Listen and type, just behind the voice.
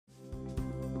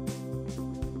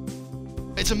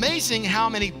it's amazing how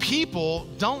many people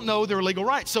don't know their legal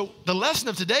rights. So the lesson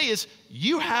of today is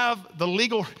you have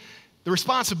the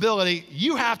responsibility.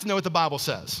 You have to know what the Bible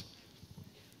says.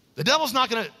 The devil's not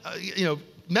going to,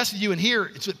 mess with you in here.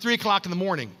 It's at 3 o'clock in the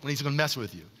morning when he's going to mess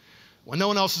with you. When no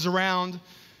one else is around,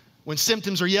 when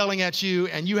symptoms are yelling at you,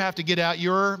 and you have to get out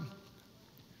your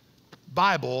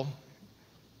Bible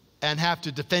and have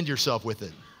to defend yourself with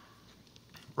it.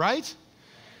 Right?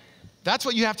 That's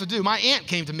what you have to do. My aunt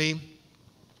came to me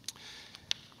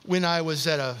when I was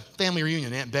at a family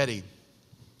reunion, Aunt Betty.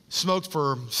 Smoked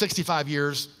for 65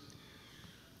 years.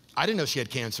 I didn't know she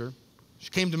had cancer. She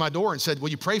came to my door and said, will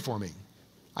you pray for me?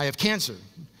 I have cancer.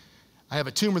 I have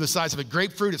a tumor the size of a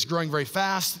grapefruit. It's growing very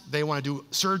fast. They want to do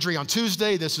surgery on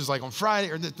Tuesday. This is like on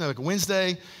Friday or like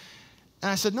Wednesday.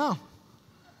 And I said, no,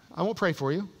 I won't pray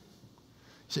for you.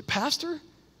 She said, Pastor,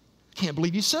 can't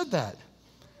believe you said that.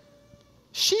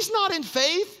 She's not in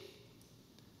faith.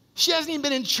 She hasn't even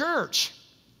been in church,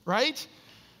 right?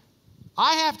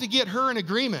 I have to get her in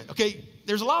agreement. Okay,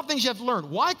 there's a lot of things you have to learn.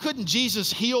 Why couldn't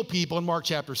Jesus heal people in Mark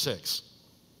chapter 6?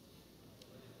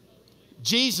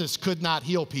 Jesus could not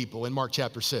heal people in Mark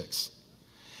chapter 6.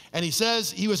 And he says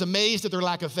he was amazed at their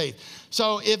lack of faith.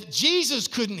 So if Jesus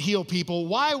couldn't heal people,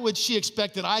 why would she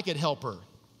expect that I could help her?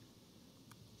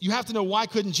 You have to know, why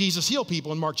couldn't Jesus heal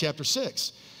people in Mark chapter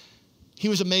 6? He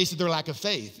was amazed at their lack of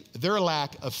faith. Their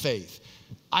lack of faith.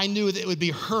 I knew that it would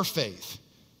be her faith,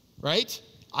 right?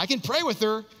 I can pray with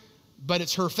her, but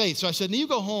it's her faith. So I said, now you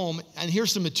go home and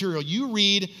here's some material. You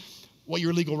read what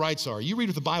your legal rights are. You read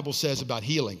what the Bible says about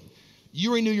healing.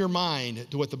 You renew your mind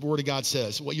to what the Word of God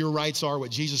says, what your rights are,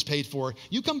 what Jesus paid for.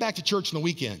 You come back to church on the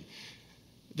weekend.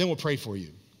 Then we'll pray for you.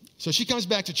 So she comes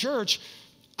back to church.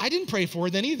 I didn't pray for her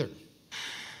then either.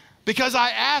 Because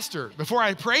I asked her, before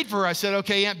I prayed for her, I said,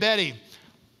 okay, Aunt Betty,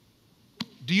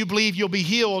 do you believe you'll be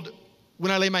healed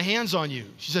when I lay my hands on you?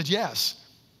 She said, yes.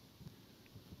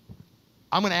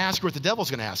 I'm going to ask her what the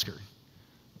devil's going to ask her.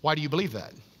 Why do you believe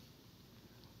that?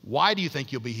 Why do you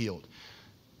think you'll be healed?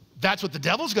 That's what the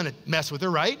devil's going to mess with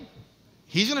her, right?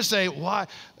 He's going to say, why?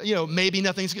 Maybe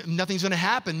nothing's going to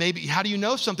happen. Maybe, how do you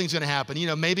know something's going to happen?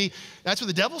 Maybe that's what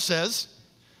the devil says.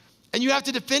 And you have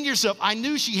to defend yourself. I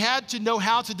knew she had to know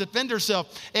how to defend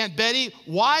herself. Aunt Betty,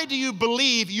 why do you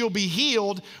believe you'll be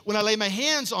healed when I lay my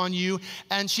hands on you?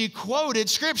 And she quoted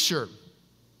scripture.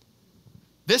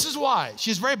 This is why.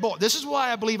 She's very bold. This is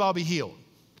why I believe I'll be healed.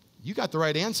 You got the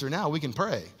right answer now. We can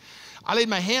pray. I laid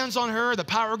my hands on her. The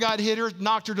power of God hit her,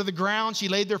 knocked her to the ground. She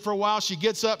laid there for a while. She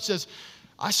gets up, says,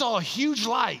 I saw a huge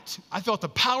light. I felt the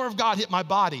power of God hit my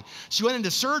body. She went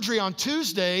into surgery on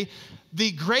Tuesday.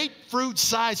 The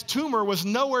grapefruit-sized tumor was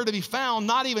nowhere to be found,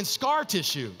 not even scar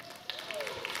tissue.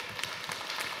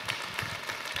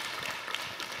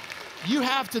 You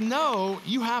have to know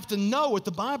what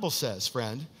the Bible says,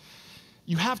 friend.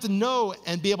 You have to know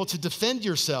and be able to defend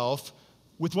yourself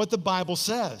with what the Bible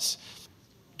says.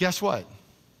 Guess what?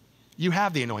 You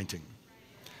have the anointing.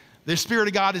 The Spirit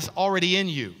of God is already in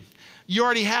you. You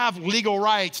already have legal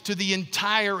rights to the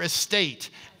entire estate.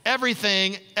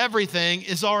 Everything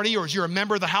is already yours. You're a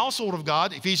member of the household of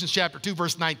God. Ephesians chapter 2,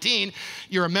 verse 19.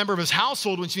 You're a member of his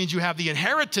household, which means you have the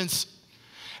inheritance.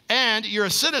 And you're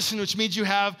a citizen, which means you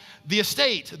have the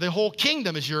estate. The whole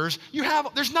kingdom is yours.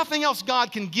 There's nothing else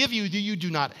God can give you that you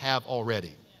do not have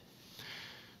already.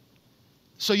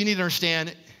 So you need to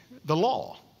understand the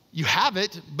law. You have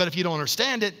it, but if you don't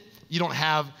understand it, you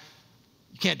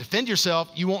can't defend yourself,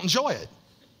 you won't enjoy it.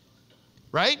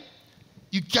 Right?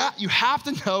 You have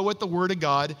to know what the Word of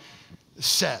God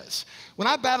says. When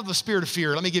I battle the spirit of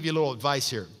fear, let me give you a little advice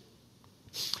here.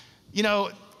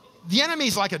 The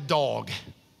enemy's like a dog.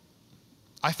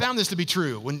 I found this to be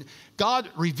true. When God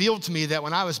revealed to me that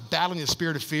when I was battling the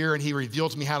spirit of fear and he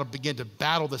revealed to me how to begin to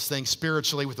battle this thing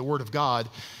spiritually with the Word of God,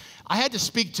 I had to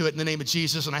speak to it in the name of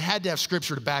Jesus, and I had to have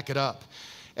scripture to back it up.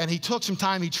 And he took some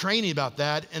time, he trained me about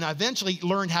that, and I eventually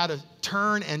learned how to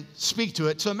turn and speak to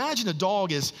it. So imagine a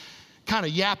dog is kind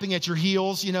of yapping at your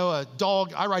heels. A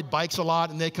dog, I ride bikes a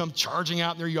lot, and they come charging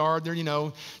out in their yard. They're,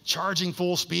 charging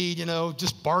full speed,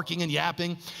 just barking and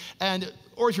yapping.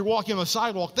 Or if you're walking on the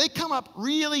sidewalk, they come up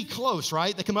really close,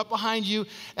 right? They come up behind you,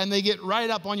 and they get right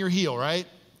up on your heel, right?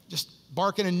 Just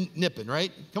barking and nipping,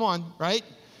 right? Come on, right?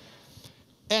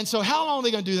 And so how long are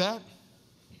they going to do that?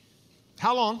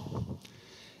 How long?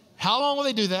 How long will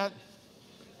they do that?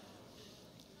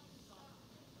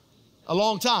 A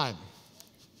long time.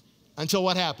 Until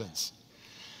what happens?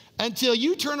 Until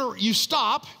you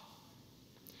stop,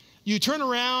 you turn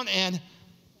around and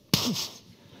poof.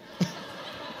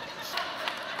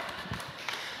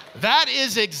 That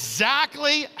is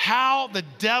exactly how the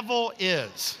devil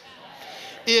is.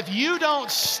 If you don't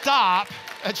stop,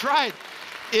 that's right.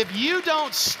 If you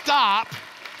don't stop,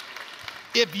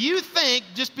 if you think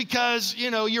just because,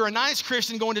 you're a nice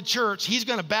Christian going to church, he's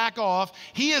going to back off,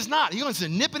 he is not. He's going to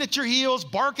nipping at your heels,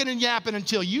 barking and yapping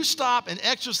until you stop and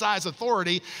exercise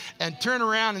authority and turn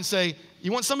around and say,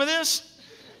 you want some of this?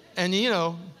 And,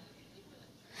 you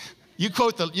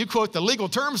quote the legal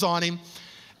terms on him.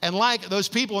 And like those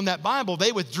people in that Bible,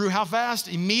 they withdrew how fast?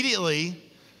 Immediately.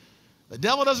 The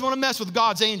devil doesn't want to mess with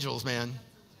God's angels, man.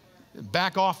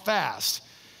 Back off fast.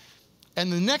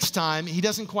 And the next time, he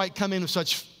doesn't quite come in with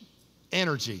such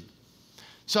energy.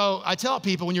 So I tell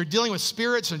people, when you're dealing with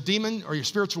spirits or demon or your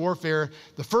spiritual warfare,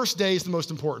 the first day is the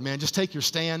most important, man. Just take your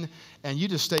stand and you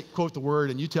just quote the word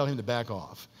and you tell him to back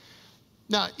off.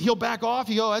 Now, he'll back off.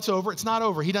 You go, that's over. It's not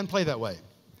over. He doesn't play that way.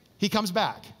 He comes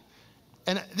back.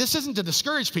 And this isn't to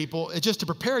discourage people. It's just to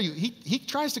prepare you. He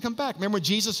tries to come back. Remember when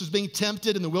Jesus was being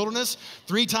tempted in the wilderness?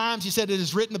 3 times he said, it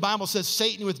is written, the Bible says,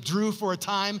 Satan withdrew for a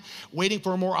time, waiting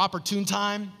for a more opportune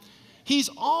time. He's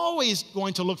always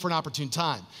going to look for an opportune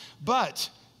time. But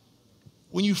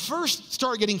when you first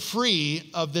start getting free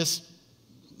of this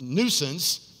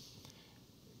nuisance,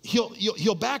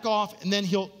 he'll back off and then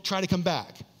he'll try to come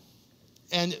back.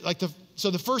 And so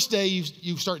the first day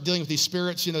you start dealing with these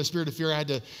spirits, the spirit of fear, I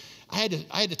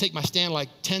had to take my stand like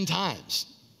 10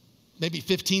 times, maybe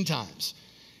 15 times.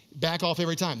 Back off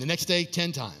every time. The next day,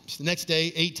 10 times. The next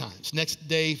day, 8 times. Next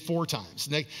day, 4 times.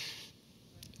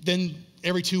 Then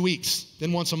every 2 weeks.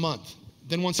 Then once a month.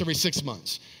 Then once every 6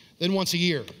 months. Then once a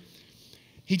year.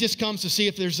 He just comes to see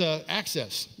if there's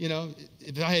access.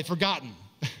 If I had forgotten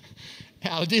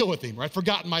how to deal with him, or I'd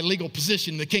forgotten my legal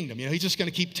position in the kingdom. He's just going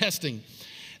to keep testing.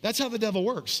 That's how the devil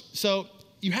works. So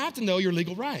you have to know your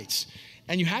legal rights.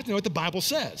 And you have to know what the Bible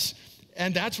says.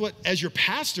 And that's what, as your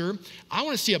pastor, I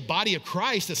want to see a body of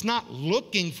Christ that's not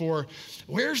looking for,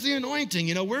 where's the anointing?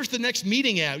 Where's the next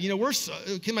meeting at?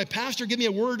 Can my pastor give me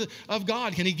a word of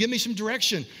God? Can he give me some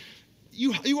direction?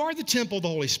 You are the temple of the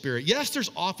Holy Spirit. Yes, there's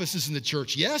offices in the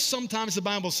church. Yes, sometimes the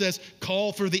Bible says,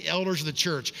 call for the elders of the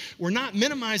church. We're not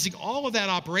minimizing all of that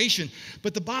operation.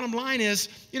 But the bottom line is,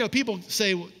 people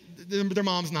say their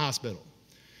mom's in the hospital.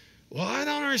 Well, I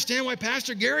don't understand why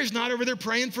Pastor Gary's not over there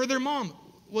praying for their mom.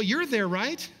 Well, you're there,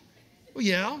 right? Well,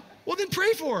 yeah. Well, then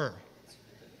pray for her.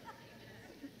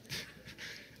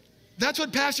 That's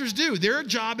what pastors do. Their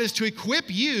job is to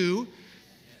equip you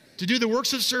to do the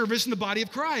works of service in the body of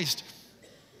Christ.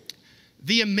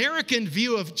 The American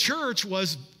view of church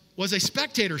was a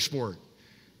spectator sport.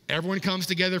 Everyone comes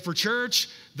together for church.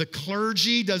 The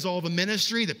clergy does all the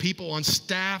ministry. The people on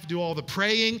staff do all the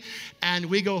praying. And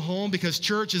we go home because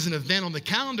church is an event on the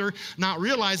calendar, not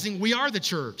realizing we are the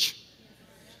church.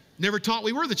 Never taught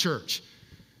we were the church.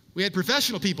 We had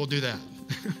professional people do that.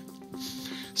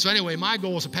 So anyway, my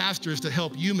goal as a pastor is to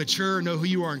help you mature, know who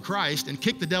you are in Christ, and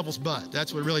kick the devil's butt.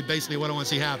 That's what really basically what I want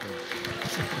to see happen.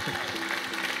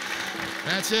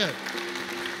 That's it.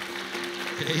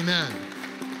 Amen.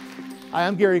 Hi,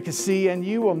 I'm Gary Keesee, and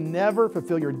you will never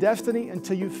fulfill your destiny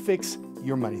until you fix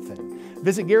your money thing.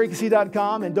 Visit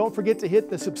GaryKeesee.com, and don't forget to hit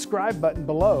the subscribe button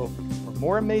below for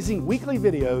more amazing weekly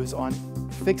videos on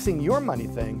fixing your money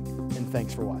thing, and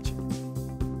thanks for watching.